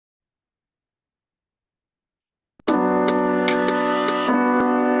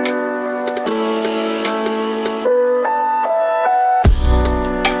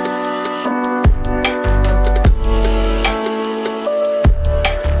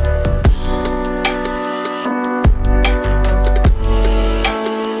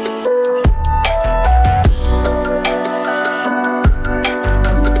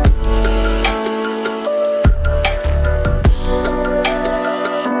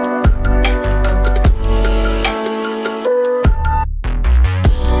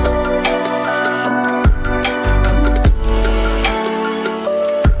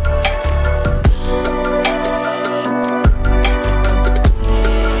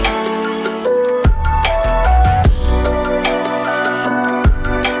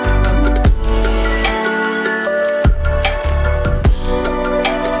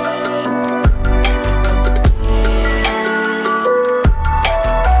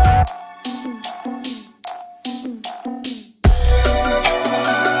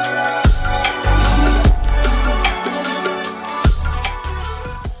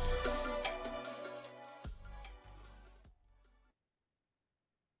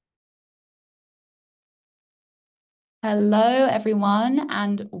Hello, everyone,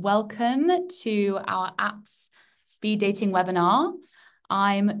 and welcome to our apps speed dating webinar.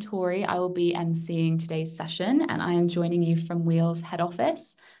 I'm Tori. I will be emceeing today's session, and I am joining you from Weel's head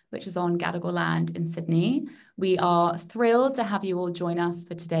office, which is on Gadigal Land in Sydney. We are thrilled to have you all join us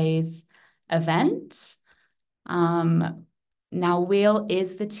for today's event. Now, Weel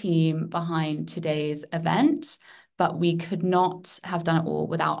is the team behind today's event, but we could not have done it all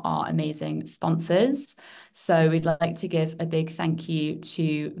without our amazing sponsors. So we'd like to give a big thank you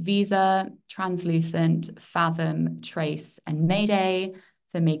to Visa, Translucent, Fathom, Trace, and Mayday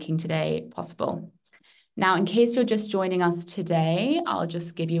for making today possible. Now, in case you're just joining us today, I'll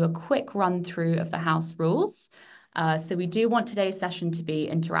just give you a quick run through of the house rules. So we do want today's session to be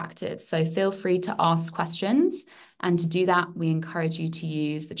interactive. So feel free to ask questions. And to do that, we encourage you to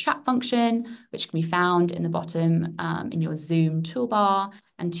use the chat function, which can be found in the bottom in your Zoom toolbar,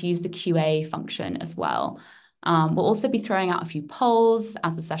 and to use the QA function as well. We'll also be throwing out a few polls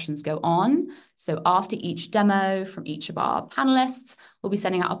as the sessions go on. So after each demo from each of our panelists, we'll be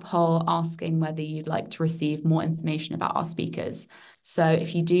sending out a poll asking whether you'd like to receive more information about our speakers. So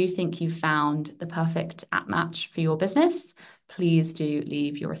if you do think you've found the perfect app match for your business, please do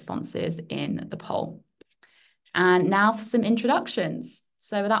leave your responses in the poll. And now for some introductions.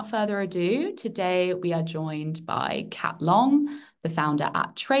 So without further ado, today we are joined by Kat Long, the founder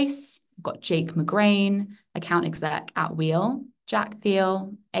at Trace. We've got Jake McGrain, account exec at Weel, Jack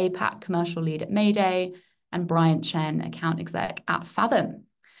Thiel, APAC commercial lead at Mayday, and Bryant Chen, account exec at Fathom.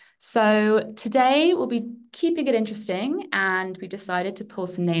 So today we'll be keeping it interesting, and we decided to pull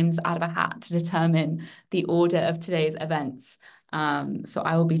some names out of a hat to determine the order of today's events. So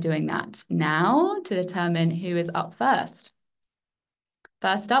I will be doing that now to determine who is up first.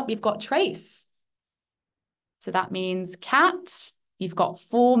 First up, we've got Trace. So that means Kat, you've got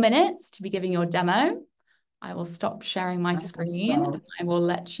 4 minutes to be giving your demo. I will stop sharing my screen and I will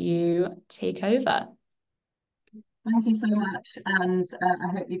let you take over. Thank you so much, and I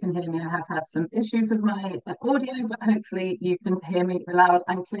hope you can hear me. I have had some issues with my audio, but hopefully you can hear me loud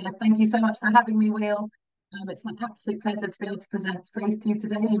and clear. Thank you so much for having me, Weel. It's my absolute pleasure to be able to present Trace to you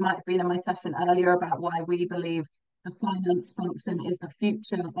today. You might have been in my session earlier about why we believe the finance function is the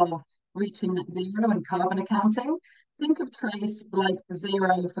future of reaching net zero and carbon accounting. Think of Trace like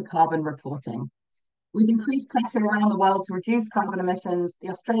zero for carbon reporting. With increased pressure around the world to reduce carbon emissions, the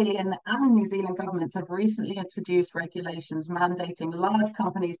Australian and New Zealand governments have recently introduced regulations mandating large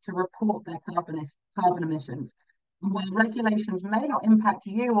companies to report their carbon emissions. And while regulations may not impact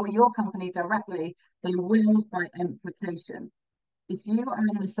you or your company directly, they will by implication. If you are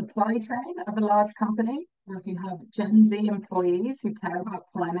in the supply chain of a large company, or if you have Gen Z employees who care about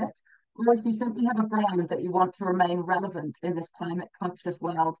climate, or if you simply have a brand that you want to remain relevant in this climate conscious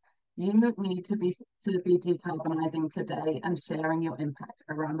world, you need to be decarbonising today and sharing your impact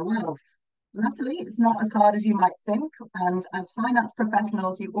around the world. Luckily, it's not as hard as you might think, and as finance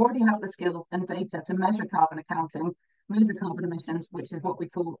professionals, you already have the skills and data to measure carbon accounting, measure carbon emissions, which is what we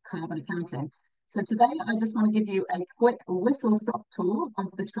call carbon accounting. So today, I just want to give you a quick whistle-stop tour of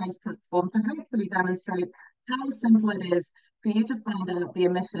the Trace platform to hopefully demonstrate how simple it is for you to find out the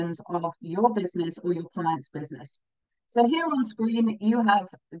emissions of your business or your client's business. So here on screen, you have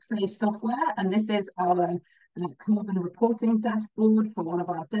the Trace software, and this is our carbon reporting dashboard for one of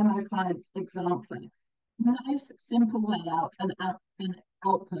our demo clients, Exemplar. Nice, simple layout and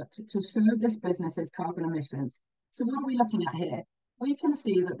output to show this business's carbon emissions. So what are we looking at here? We can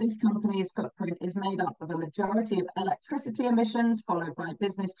see that this company's footprint is made up of a majority of electricity emissions, followed by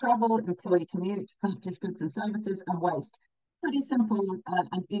business travel, employee commute, purchase goods and services, and waste. Pretty simple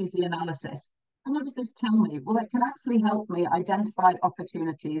and easy analysis. And what does this tell me? Well, it can actually help me identify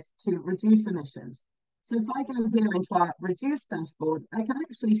opportunities to reduce emissions. So if I go here into our reduce dashboard, I can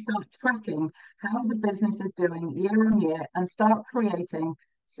actually start tracking how the business is doing year on year and start creating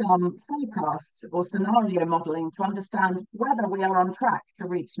some forecasts or scenario modeling to understand whether we are on track to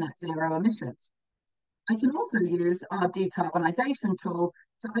reach net zero emissions. I can also use our decarbonisation tool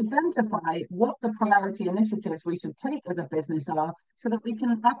to identify what the priority initiatives we should take as a business are so that we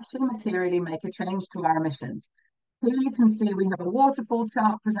can actually materially make a change to our emissions. Here you can see we have a waterfall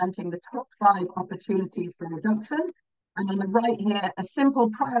chart presenting the top 5 opportunities for reduction. And on the right here, a simple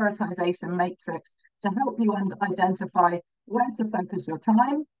prioritization matrix to help you identify where to focus your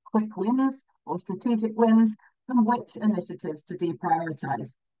time, quick wins or strategic wins, and which initiatives to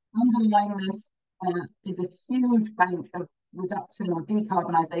deprioritize. Underlying this is a huge bank of reduction or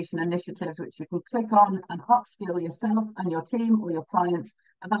decarbonisation initiatives which you can click on and upskill yourself and your team or your clients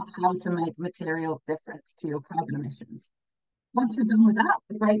about how to make material difference to your carbon emissions. Once you're done with that,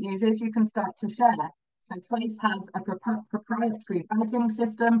 the great news is you can start to share. So Trace has a proprietary badging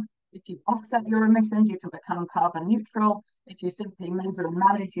system. If you offset your emissions, you can become carbon neutral. If you simply measure and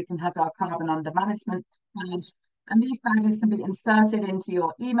manage, you can have our carbon under management badge. And these badges can be inserted into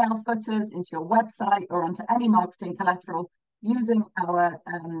your email footers, into your website, or onto any marketing collateral using our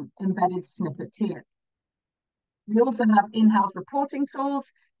embedded snippet here. We also have in-house reporting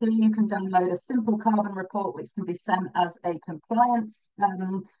tools. Here you can download a simple carbon report, which can be sent as a compliance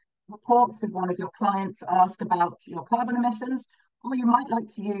report should one of your clients ask about your carbon emissions. Or you might like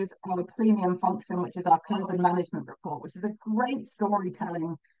to use our premium function, which is our carbon management report, which is a great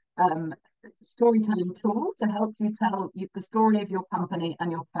storytelling tool to help you tell the story of your company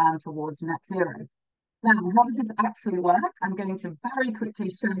and your plan towards net zero. Now, how does this actually work? I'm going to very quickly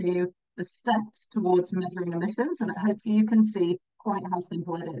show you the steps towards measuring emissions so that hopefully you can see quite how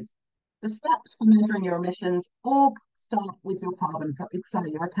simple it is. The steps for measuring your emissions all start with your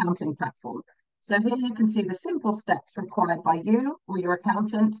your accounting platform. So here you can see the simple steps required by you or your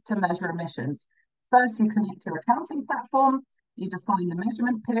accountant to measure emissions. First, you connect your accounting platform. You define the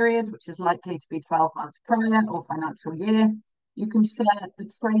measurement period, which is likely to be 12 months prior or financial year. You can share the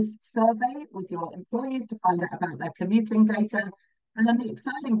Trace survey with your employees to find out about their commuting data. And then the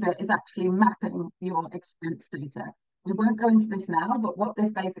exciting bit is actually mapping your expense data. We won't go into this now, but what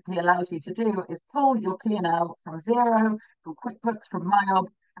this basically allows you to do is pull your P&L from Xero, from QuickBooks, from MyOb,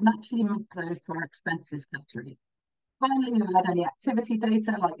 and actually map those to our expenses category. Finally, you add any activity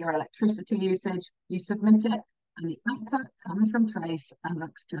data like your electricity usage, you submit it, and the output comes from Trace and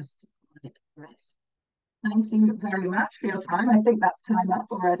looks just like this. Thank you very much for your time. I think that's time up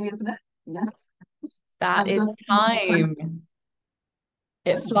already, isn't it? Yes. That is time.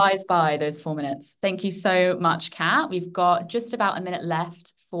 It flies by, those 4 minutes. Thank you so much, Kat. We've got just about a minute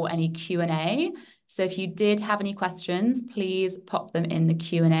left for any Q&A. So if you did have any questions, please pop them in the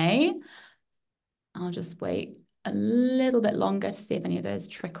Q&A. I'll just wait a little bit longer to see if any of those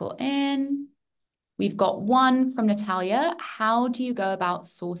trickle in. We've got one from Natalia. How do you go about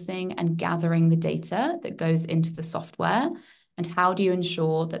sourcing and gathering the data that goes into the software? And how do you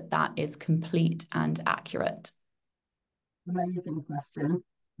ensure that that is complete and accurate? Amazing question.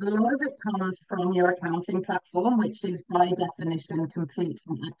 A lot of it comes from your accounting platform, which is by definition complete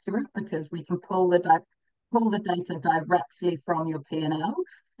and accurate because we can pull the data directly from your P&L.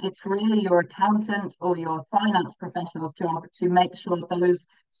 It's really your accountant or your finance professional's job to make sure those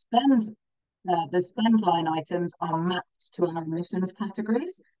the spend line items are mapped to our emissions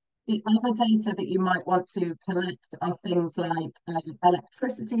categories. The other data that you might want to collect are things like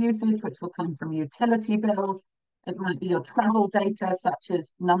electricity usage, which will come from utility bills. It might be your travel data, such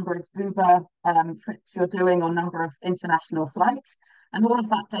as number of Uber trips you're doing or number of international flights. And all of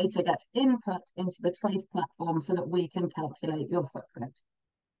that data gets input into the Trace platform so that we can calculate your footprint.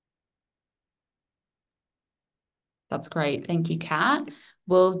 That's great. Thank you, Kat.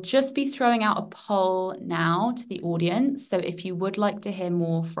 We'll just be throwing out a poll now to the audience. So if you would like to hear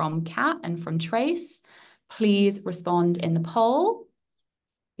more from Kat and from Trace, please respond in the poll.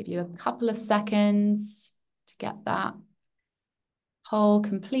 Give you a couple of seconds to get that poll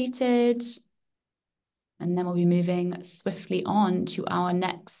completed. And then we'll be moving swiftly on to our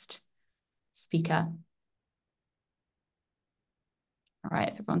next speaker. All right,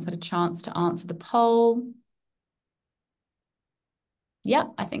 if everyone's had a chance to answer the poll.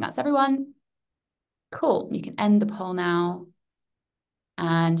 Yep, I think that's everyone. Cool, you can end the poll now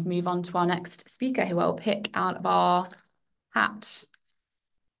and move on to our next speaker who I'll pick out of our hat.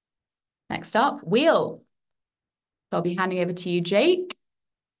 Next up, Weel. So I'll be handing over to you, Jake.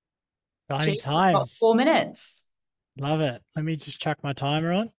 Exciting times. 4 minutes. Love it. Let me just chuck my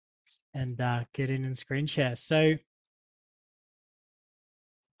timer on and get in and screen share. So,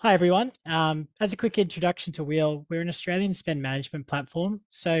 hi everyone. As a quick introduction to Weel, we're an Australian spend management platform.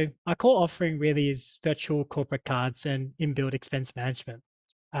 So our core offering really is virtual corporate cards and inbuilt expense management.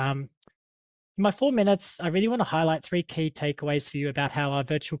 In my 4 minutes, I really want to highlight 3 key takeaways for you about how our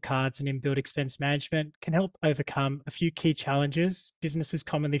virtual cards and inbuilt expense management can help overcome a few key challenges businesses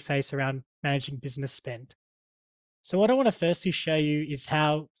commonly face around managing business spend. So what I want to firstly show you is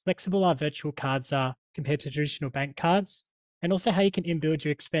how flexible our virtual cards are compared to traditional bank cards, and also how you can inbuild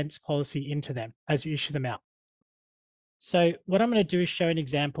your expense policy into them as you issue them out. So what I'm going to do is show an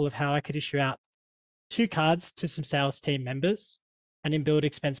example of how I could issue out 2 cards to some sales team members and inbuild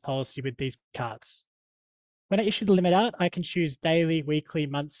expense policy with these cards. When I issue the limit out, I can choose daily, weekly,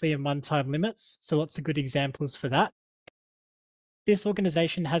 monthly, and one-time limits. So lots of good examples for that. This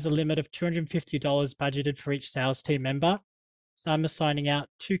organization has a limit of $250 budgeted for each sales team member. So I'm assigning out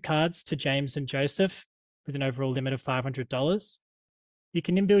 2 cards to James and Joseph with an overall limit of $500. You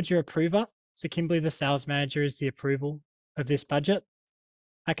can inbuild your approver So Kimberly, the sales manager, is the approval of this budget.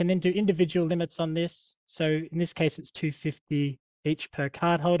 I can then do individual limits on this. So in this case, it's 250 each per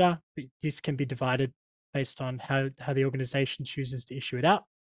card holder, but this can be divided based on how the organization chooses to issue it out.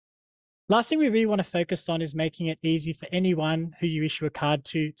 Last thing we really want to focus on is making it easy for anyone who you issue a card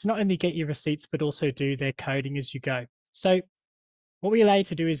to not only get your receipts, but also do their coding as you go. So what we allow you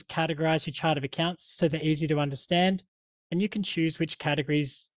to do is categorize your chart of accounts so they're easy to understand, and you can choose which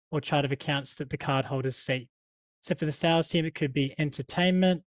categories or chart of accounts that the card holders see. So for the sales team, it could be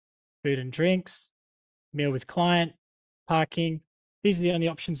entertainment, food and drinks, meal with client, parking. These are the only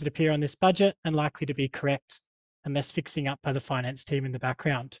options that appear on this budget and likely to be correct unless fixing up by the finance team in the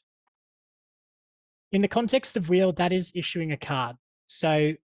background. In the context of Weel, that is issuing a card.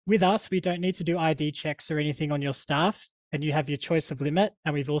 So with us, we don't need to do ID checks or anything on your staff, and you have your choice of limit.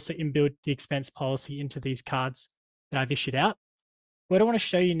 And we've also inbuilt the expense policy into these cards that I've issued out. What I want to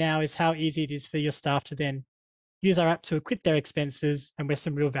show you now is how easy it is for your staff to then use our app to acquit their expenses and where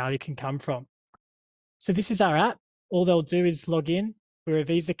some real value can come from. So this is our app. All they'll do is log in. We're a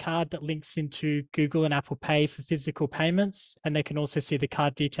Visa card that links into Google and Apple Pay for physical payments, and they can also see the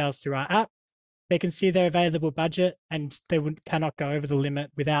card details through our app. They can see their available budget, and they cannot go over the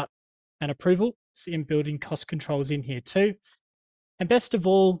limit without an approval. So in-building cost controls in here too. And best of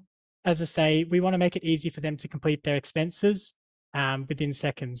all, as I say, we want to make it easy for them to complete their expenses within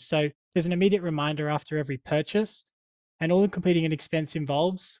seconds. So there's an immediate reminder after every purchase, and all completing an expense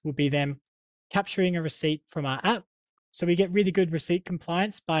involves will be them capturing a receipt from our app. So we get really good receipt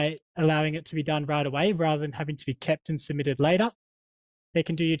compliance by allowing it to be done right away rather than having to be kept and submitted later. They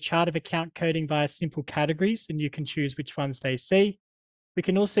can do your chart of account coding via simple categories, and you can choose which ones they see. We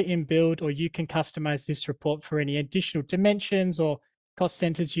can also inbuild, or you can customize this report for any additional dimensions or cost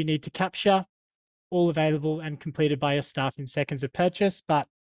centers you need to capture, all available and completed by your staff in seconds of purchase. But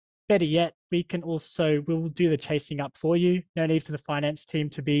better yet, we'll do the chasing up for you. No need for the finance team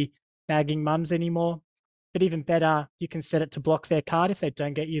to be nagging mums anymore. But even better, you can set it to block their card if they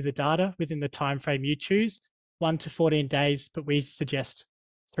don't get you the data within the time frame you choose. 1 to 14 days, but we suggest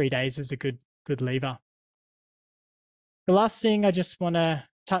 3 days is a good lever. The last thing I just want to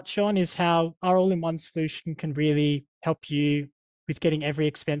touch on is how our all-in-one solution can really help you with getting every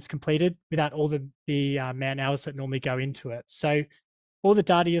expense completed without all the man hours that normally go into it. So all the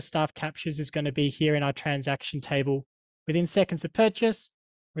data your staff captures is going to be here in our transaction table within seconds of purchase,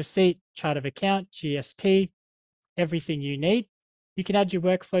 receipt, chart of account, GST, everything you need. You can add your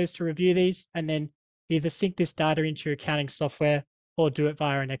workflows to review these and then either sync this data into your accounting software or do it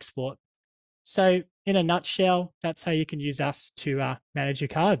via an export. So in a nutshell, that's how you can use us to manage your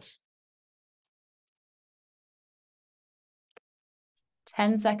cards.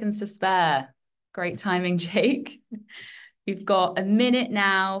 10 seconds to spare. Great timing, Jake. We've got a minute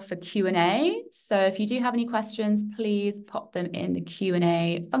now for Q&A. So if you do have any questions, please pop them in the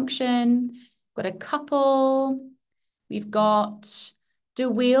Q&A function. Got a couple. We've got, do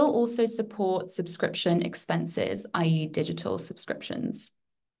Weel also support subscription expenses, i.e. digital subscriptions?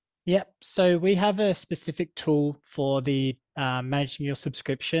 Yep. So we have a specific tool for the managing your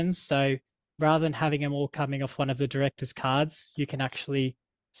subscriptions. So rather than having them all coming off one of the director's cards, you can actually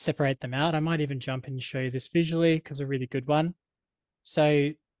separate them out. I might even jump in and show you this visually because a really good one.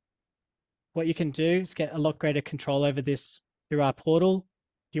 So what you can do is get a lot greater control over this through our portal.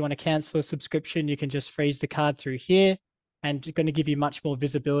 If you want to cancel a subscription, you can just freeze the card through here, and it's going to give you much more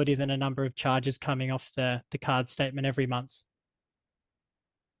visibility than a number of charges coming off the card statement every month.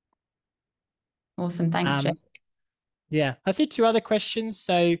 Awesome. Thanks, Jake. Yeah, I see 2 other questions.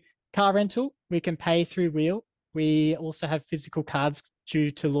 So car rental, we can pay through Weel. We also have physical cards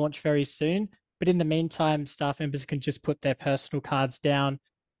due to launch very soon. But in the meantime, staff members can just put their personal cards down.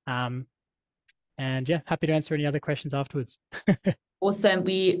 And yeah, happy to answer any other questions afterwards. Awesome.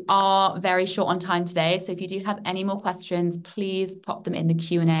 We are very short on time today. So if you do have any more questions, please pop them in the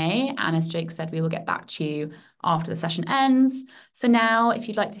Q&A. And as Jake said, we will get back to you after the session ends. For now, if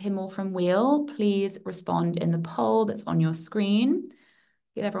you'd like to hear more from Weel, please respond in the poll that's on your screen.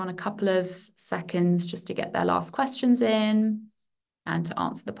 Give everyone a couple of seconds just to get their last questions in and to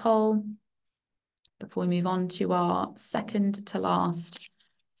answer the poll before we move on to our second to last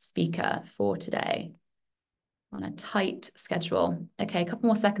speaker for today. On a tight schedule. Okay, a couple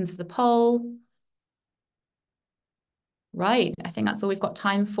more seconds for the poll. Right, I think that's all we've got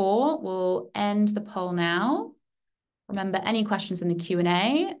time for. We'll end the poll now. Remember, any questions in the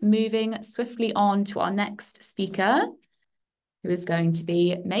Q&A. Moving swiftly on to our next speaker, who is going to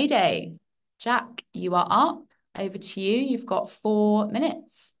be Mayday. Jack, you are up. Over to you. You've got 4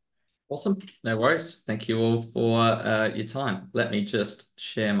 minutes. Awesome. No worries. Thank you all for your time. Let me just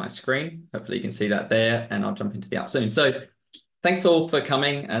share my screen. Hopefully you can see that there, and I'll jump into the app soon. So thanks all for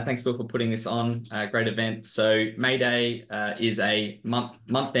coming. Thanks, Will, for putting this on. Great event. So Mayday is a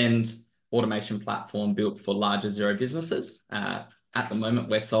month-end automation platform built for larger zero businesses. At the moment,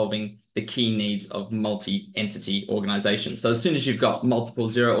 we're solving the key needs of multi-entity organizations. So as soon as you've got multiple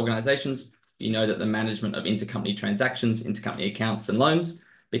zero organizations, you know that the management of intercompany transactions, intercompany accounts, and loans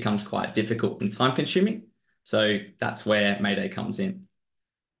becomes quite difficult and time-consuming. So that's where Mayday comes in.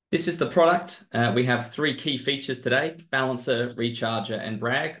 This is the product. We have 3 key features today: Balancer, Recharger, and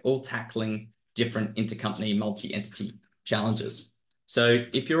Brag, all tackling different intercompany multi-entity challenges. So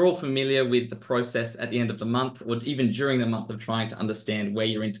if you're all familiar with the process at the end of the month, or even during the month, of trying to understand where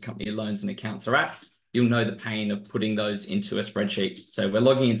your intercompany loans and accounts are at, you'll know the pain of putting those into a spreadsheet. So we're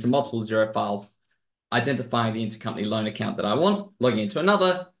logging into multiple Xero files, identifying the intercompany loan account that I want, logging into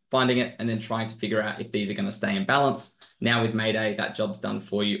another, finding it, and then trying to figure out if these are going to stay in balance. Now with Mayday, that job's done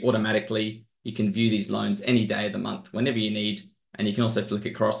for you automatically. You can view these loans any day of the month, whenever you need, and you can also flick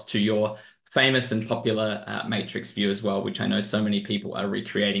across to your famous and popular matrix view as well, which I know so many people are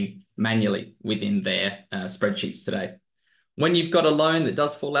recreating manually within their spreadsheets today. When you've got a loan that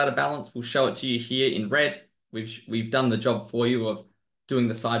does fall out of balance, we'll show it to you here in red. We've done the job for you of doing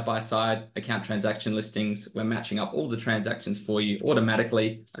the side-by-side account transaction listings. We're matching up all the transactions for you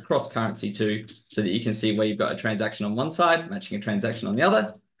automatically across currency too, so that you can see where you've got a transaction on one side, matching a transaction on the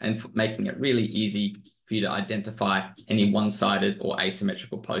other, and making it really easy for you to identify any one-sided or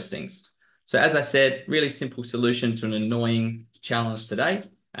asymmetrical postings. So as I said, really simple solution to an annoying challenge today.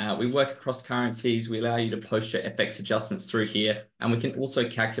 We work across currencies. We allow you to post your FX adjustments through here, and we can also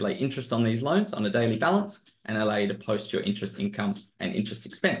calculate interest on these loans on a daily balance and allow you to post your interest income and interest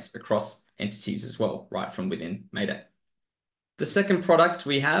expense across entities as well, right from within Mayday. The second product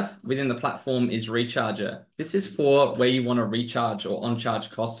we have within the platform is Recharger. This is for where you want to recharge or on-charge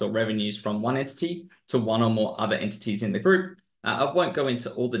costs or revenues from one entity to one or more other entities in the group. I won't go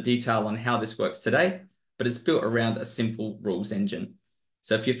into all the detail on how this works today, but it's built around a simple rules engine.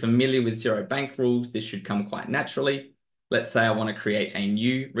 So if you're familiar with Xero Bank rules, this should come quite naturally. Let's say I want to create a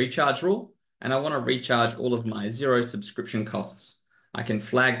new recharge rule, and I want to recharge all of my Xero subscription costs. I can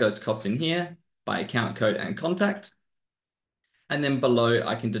flag those costs in here by account code and contact. And then below,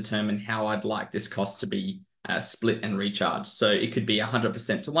 I can determine how I'd like this cost to be split and recharged. So it could be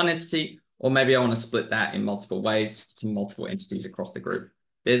 100% to one entity, or maybe I want to split that in multiple ways to multiple entities across the group.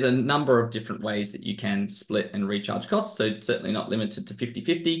 There's a number of different ways that you can split and recharge costs, so certainly not limited to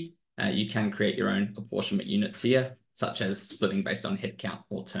 50-50. You can create your own apportionment units here, such as splitting based on headcount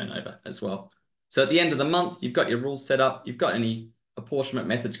or turnover as well. So at the end of the month, you've got your rules set up, you've got any apportionment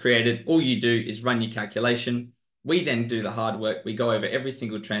methods created. All you do is run your calculation. We then do the hard work. We go over every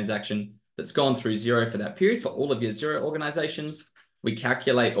single transaction that's gone through Xero for that period for all of your Xero organizations. We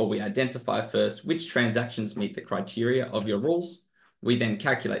calculate, or we identify first which transactions meet the criteria of your rules. We then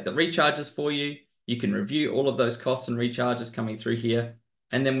calculate the recharges for you. You can review all of those costs and recharges coming through here.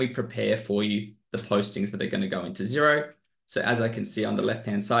 And then we prepare for you the postings that are going to go into Xero. So as I can see on the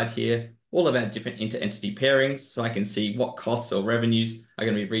left-hand side here, all of our different inter-entity pairings. So I can see what costs or revenues are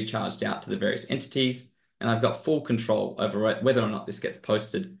going to be recharged out to the various entities. And I've got full control over whether or not this gets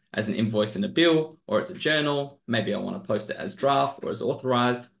posted as an invoice in a bill, or it's a journal. Maybe I want to post it as draft or as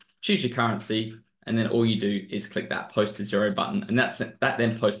authorized. Choose your currency, and then all you do is click that post to Xero button. And that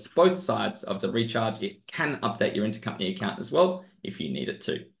then posts both sides of the recharge. It can update your intercompany account as well if you need it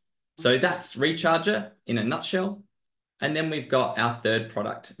to. So that's Recharger in a nutshell. And then we've got our third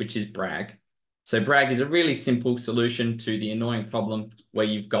product, which is Brag. So Brag is a really simple solution to the annoying problem where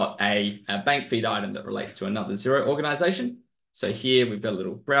you've got a bank feed item that relates to another Xero organization. So here we've got a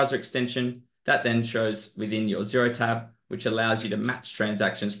little browser extension that then shows within your Xero tab, which allows you to match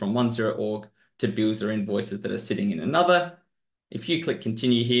transactions from one Xero org to bills or invoices that are sitting in another. If you click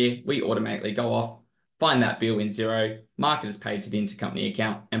continue here, we automatically go off, find that bill in Xero, mark it as paid to the intercompany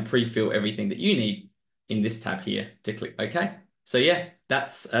account, and pre-fill everything that you need in this tab here to click OK. So yeah,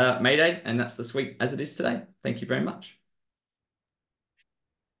 that's Mayday, and that's the suite as it is today. Thank you very much.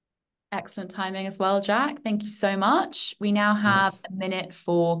 Excellent timing as well, Jack. Thank you so much. We now have a minute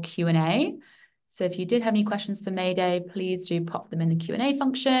for Q&A. So if you did have any questions for Mayday, please do pop them in the Q&A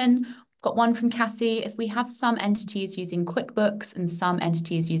function. We've got one from Cassie. If we have some entities using QuickBooks and some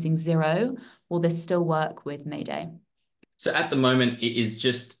entities using Xero, will this still work with Mayday? So at the moment, it is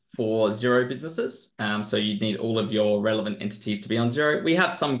just for Xero businesses. So you'd need all of your relevant entities to be on Xero. We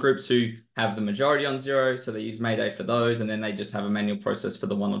have some groups who have the majority on Xero, so they use Mayday for those, and then they just have a manual process for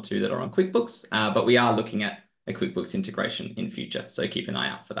the one or two that are on QuickBooks. But we are looking at a QuickBooks integration in future, so keep an eye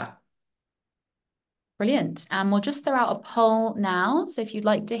out for that. Brilliant. And we'll just throw out a poll now. So if you'd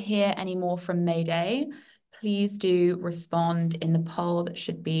like to hear any more from Mayday, please do respond in the poll that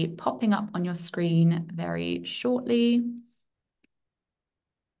should be popping up on your screen very shortly.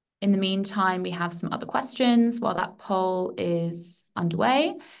 In the meantime, we have some other questions while that poll is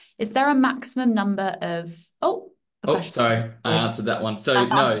underway. Is there a maximum number of, sorry, I answered that one. So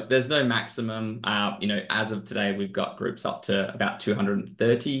no, there's no maximum. As of today, we've got groups up to about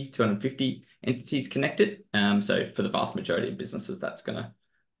 230, 250 entities connected. So for the vast majority of businesses, that's gonna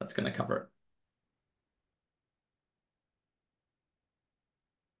cover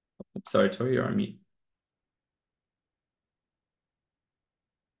it. Sorry, Tori, you're on mute.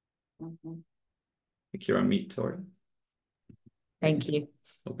 I think you're on mute, Tori. Thank you.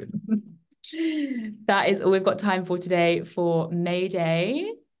 All good. That is all we've got time for today for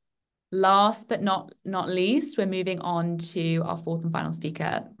Mayday. Last but not least, we're moving on to our fourth and final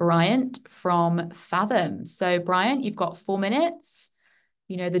speaker, Bryant from Fathom. So Bryant, you've got 4 minutes.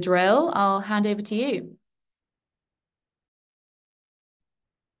 You know the drill. I'll hand over to you.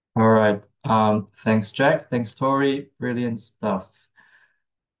 All right. Thanks, Jack. Thanks, Tori. Brilliant stuff.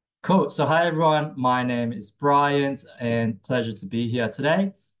 Cool. So hi, everyone. My name is Bryant, and pleasure to be here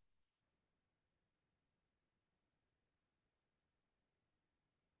today.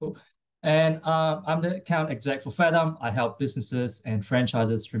 Cool. And I'm the account exec for Fathom. I help businesses and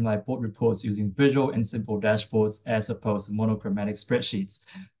franchises streamline board reports using visual and simple dashboards as opposed to monochromatic spreadsheets.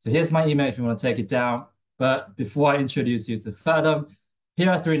 So here's my email if you want to take it down. But before I introduce you to Fathom, here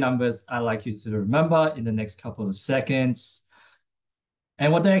are 3 numbers I'd like you to remember in the next couple of seconds.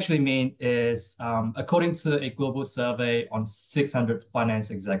 And what they actually mean is, according to a global survey on 600 finance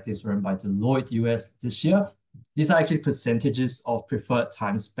executives run by Deloitte US this year, these are actually percentages of preferred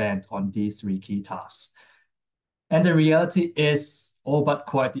time spent on these 3 key tasks. And the reality is all but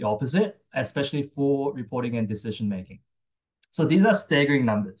quite the opposite, especially for reporting and decision making. So these are staggering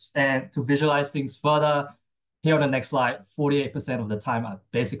numbers. And to visualize things further, here on the next slide, 48% of the time are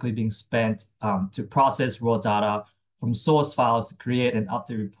basically being spent to process raw data from source files to create and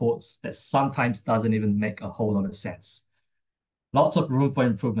update reports that sometimes doesn't even make a whole lot of sense. Lots of room for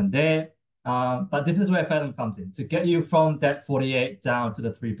improvement there. But this is where Fathom comes in, to get you from that 48 down to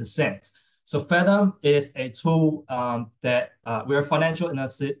the 3%. So Fathom is a tool that we're a financial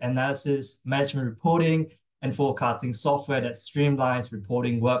analysis, management reporting, and forecasting software that streamlines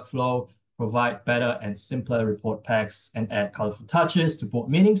reporting workflow, provide better and simpler report packs, and add colorful touches to board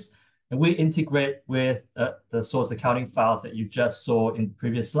meetings. And we integrate with the source accounting files that you just saw in the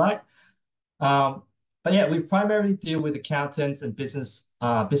previous slide. But yeah, we primarily deal with accountants and businesses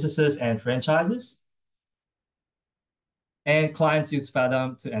and franchises. And clients use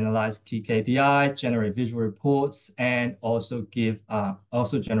Fathom to analyze key KPIs, generate visual reports, and also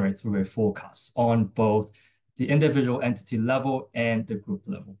generate through a forecast on both the individual entity level and the group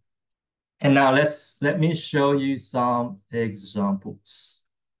level. And now let me show you some examples.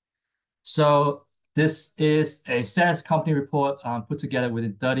 So this is a SaaS company report put together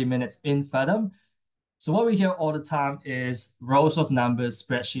within 30 minutes in Fathom. So what we hear all the time is rows of numbers,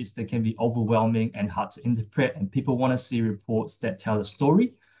 spreadsheets that can be overwhelming and hard to interpret, and people want to see reports that tell a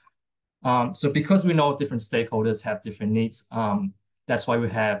story. So because we know different stakeholders have different needs, that's why we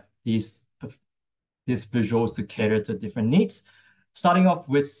have these visuals to cater to different needs. Starting off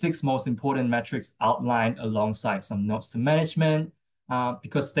with 6 most important metrics outlined alongside some notes to management,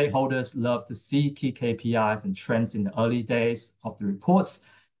 because stakeholders love to see key KPIs and trends in the early days of the reports.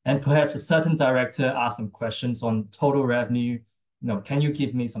 And perhaps a certain director asks some questions on total revenue. Can you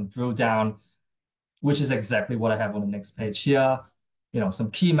give me some drill down, which is exactly what I have on the next page here. Some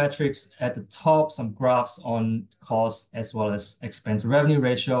key metrics at the top, some graphs on cost, as well as expense to revenue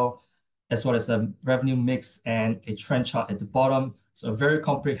ratio, as well as a revenue mix and a trend chart at the bottom. So a very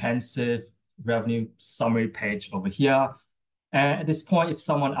comprehensive revenue summary page over here. And at this point, if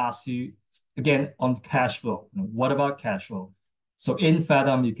someone asks you, again, on cash flow, what about cash flow? So in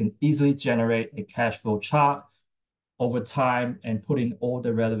Fathom, you can easily generate a cash flow chart over time and put in all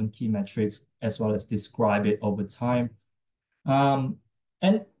the relevant key metrics, as well as describe it over time. And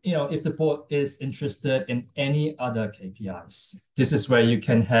if the board is interested in any other KPIs, this is where you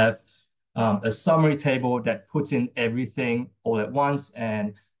can have a summary table that puts in everything all at once,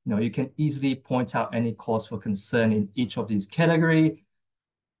 and you can easily point out any cause for concern in each of these categories,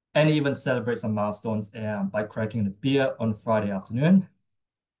 and even celebrate some milestones by cracking the beer on Friday afternoon.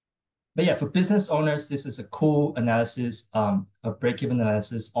 But yeah, for business owners, this is a cool analysis, a break-even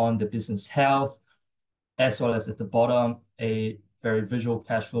analysis on the business health, as well as at the bottom, a very visual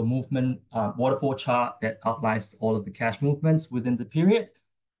cash flow movement waterfall chart that outlines all of the cash movements within the period.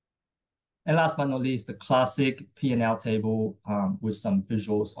 And last but not least, the classic P&L table with some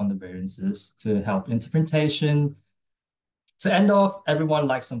visuals on the variances to help interpretation. To end off, everyone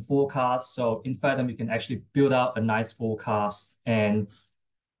likes some forecasts. So in Fathom, you can actually build out a nice forecast and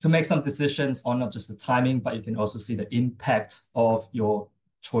to make some decisions on not just the timing, but you can also see the impact of your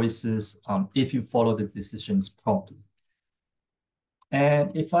choices if you follow the decisions promptly.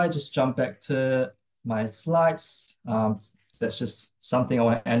 And if I just jump back to my slides, that's just something I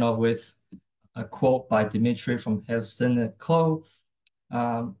want to end off with, a quote by Dimitri from Helston & Co.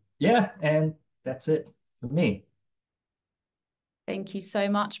 Yeah, and that's it for me. Thank you so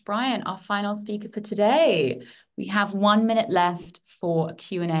much, Brian, our final speaker for today. We have 1 minute left for a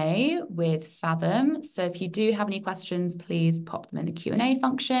Q&A with Fathom. So if you do have any questions, please pop them in the Q&A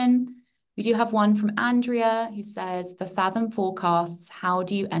function. We do have one from Andrea who says, for Fathom forecasts, how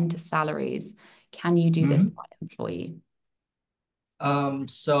do you enter salaries? Can you do this by employee?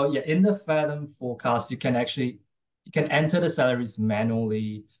 So yeah, in the Fathom forecast, you can enter the salaries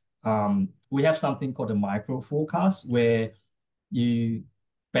manually. We have something called a micro forecast where you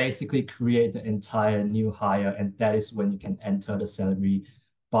basically create the entire new hire, and that is when you can enter the salary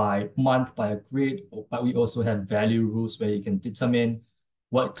by month by a grid. But we also have value rules where you can determine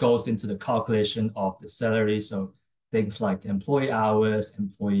what goes into the calculation of the salary. So things like employee hours,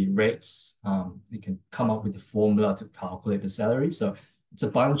 employee rates, you can come up with a formula to calculate the salary. So it's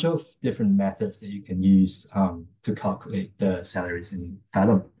a bunch of different methods that you can use to calculate the salaries in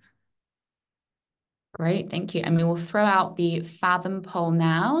Fathom. Great, thank you. And we will throw out the Fathom poll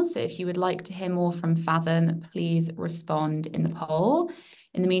now. So if you would like to hear more from Fathom, please respond in the poll.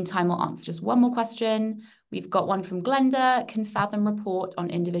 In the meantime, we'll answer just one more question. We've got one from Glenda. Can Fathom report on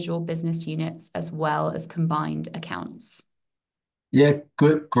individual business units as well as combined accounts? Yeah,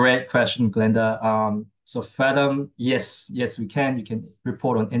 great question, Glenda. So Fathom, yes, we can. You can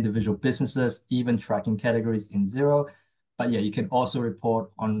report on individual businesses, even tracking categories in Xero. But yeah, you can also report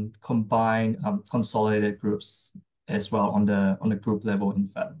on combined consolidated groups as well on the group level in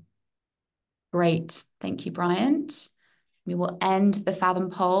Fathom. Great. Thank you, Bryant. We will end the Fathom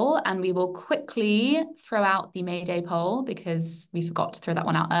poll and we will quickly throw out the Mayday poll because we forgot to throw that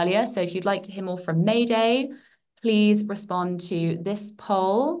one out earlier. So if you'd like to hear more from Mayday, please respond to this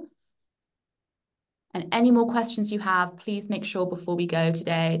poll. And any more questions you have, please make sure before we go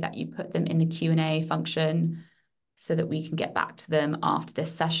today that you put them in the Q&A function so that we can get back to them after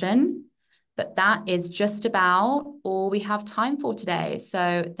this session. But that is just about all we have time for today.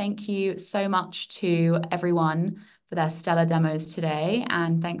 So thank you so much to everyone for their stellar demos today.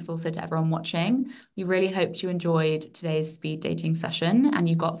 And thanks also to everyone watching. We really hoped you enjoyed today's speed dating session and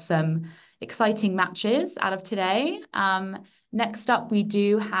you got some exciting matches out of today. Next up, we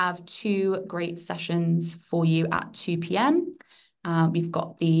do have 2 great sessions for you at 2 p.m. We've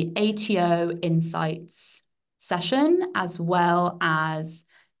got the ATO Insights session, as well as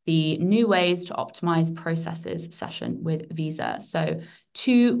the new ways to optimize processes session with Visa. So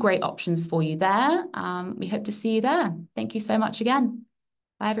 2 great options for you there. We hope to see you there. Thank you so much again.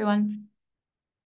 Bye, everyone.